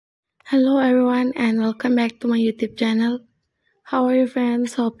Hello everyone and welcome back to my YouTube channel. How are you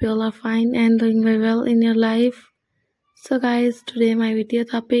friends? Hope you all are fine and doing very well in your life. So guys, today my video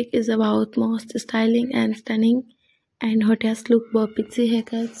topic is about most styling and stunning and hottest look bob pixie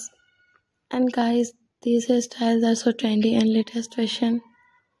haircuts. And guys, these hairstyles are so trendy and latest fashion.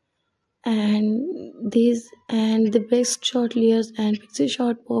 And the best short layers and pixie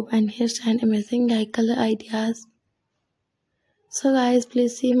short bob and hairstyle amazing like color ideas. So guys,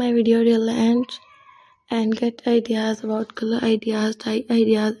 please see my video till the end and get ideas about color ideas, dye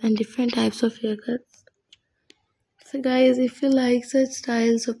ideas and different types of haircuts. So guys, if you like such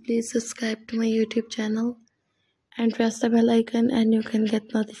styles, so please subscribe to my YouTube channel and press the bell icon and you can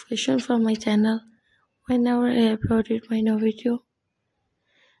get notification from my channel whenever I upload my new video.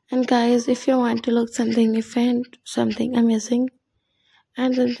 And guys, if you want to look something different, something amazing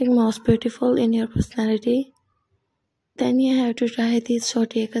and something most beautiful in your personality, then you have to try these short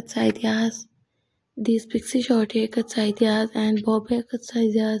haircuts ideas. These pixie short haircuts ideas and bob haircuts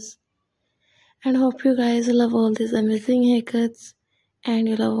ideas. And hope you guys love all these amazing haircuts and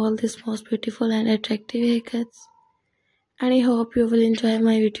you love all these most beautiful and attractive haircuts. And I hope you will enjoy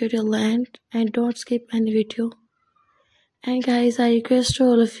my video till the end and don't skip any video. And guys, I request to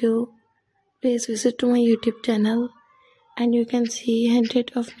all of you, please visit to my YouTube channel and you can see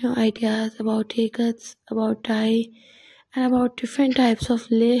hundreds of new ideas about haircuts, about dye and about different types of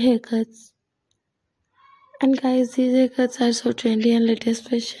layer haircuts. And guys, these haircuts are so trendy and latest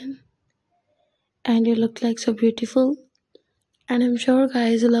fashion. And you look like so beautiful. And I'm sure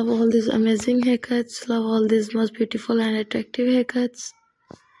guys you love all these amazing haircuts, love all these most beautiful and attractive haircuts.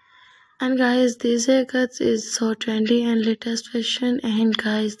 And guys, these haircuts is so trendy and latest fashion. And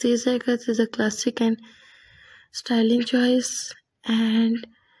guys, these haircuts is a classic and styling choice. And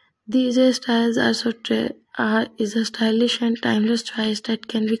these hairstyles is a stylish and timeless choice that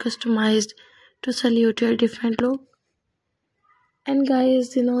can be customized to salute your different look. And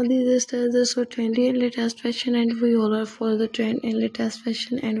guys, these hairstyles are so trendy and latest fashion and we all are for the trend and latest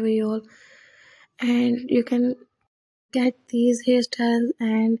fashion and you can get these hairstyles.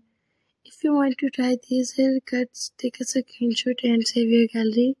 And if you want to try these haircuts, take a screenshot and save your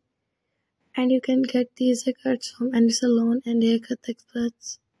gallery. And you can get these haircuts from any salon and haircut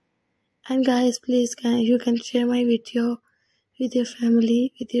experts. And guys, please you can share my video with your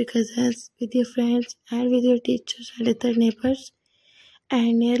family, with your cousins, with your friends and with your teachers and other neighbors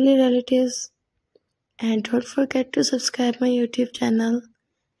and nearly relatives. And don't forget to subscribe my YouTube channel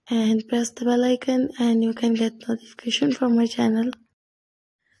and press the bell icon and you can get notification from my channel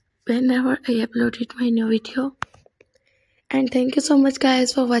whenever I uploaded my new video. And thank you so much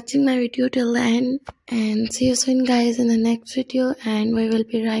guys for watching my video till the end, and see you soon guys in the next video, and we will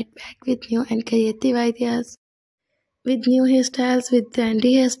be right back with new and creative ideas, with new hairstyles, with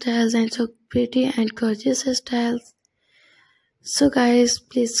trendy hairstyles and so pretty and gorgeous hairstyles. So guys,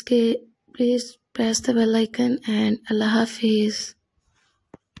 please press the bell icon and Allah Hafiz.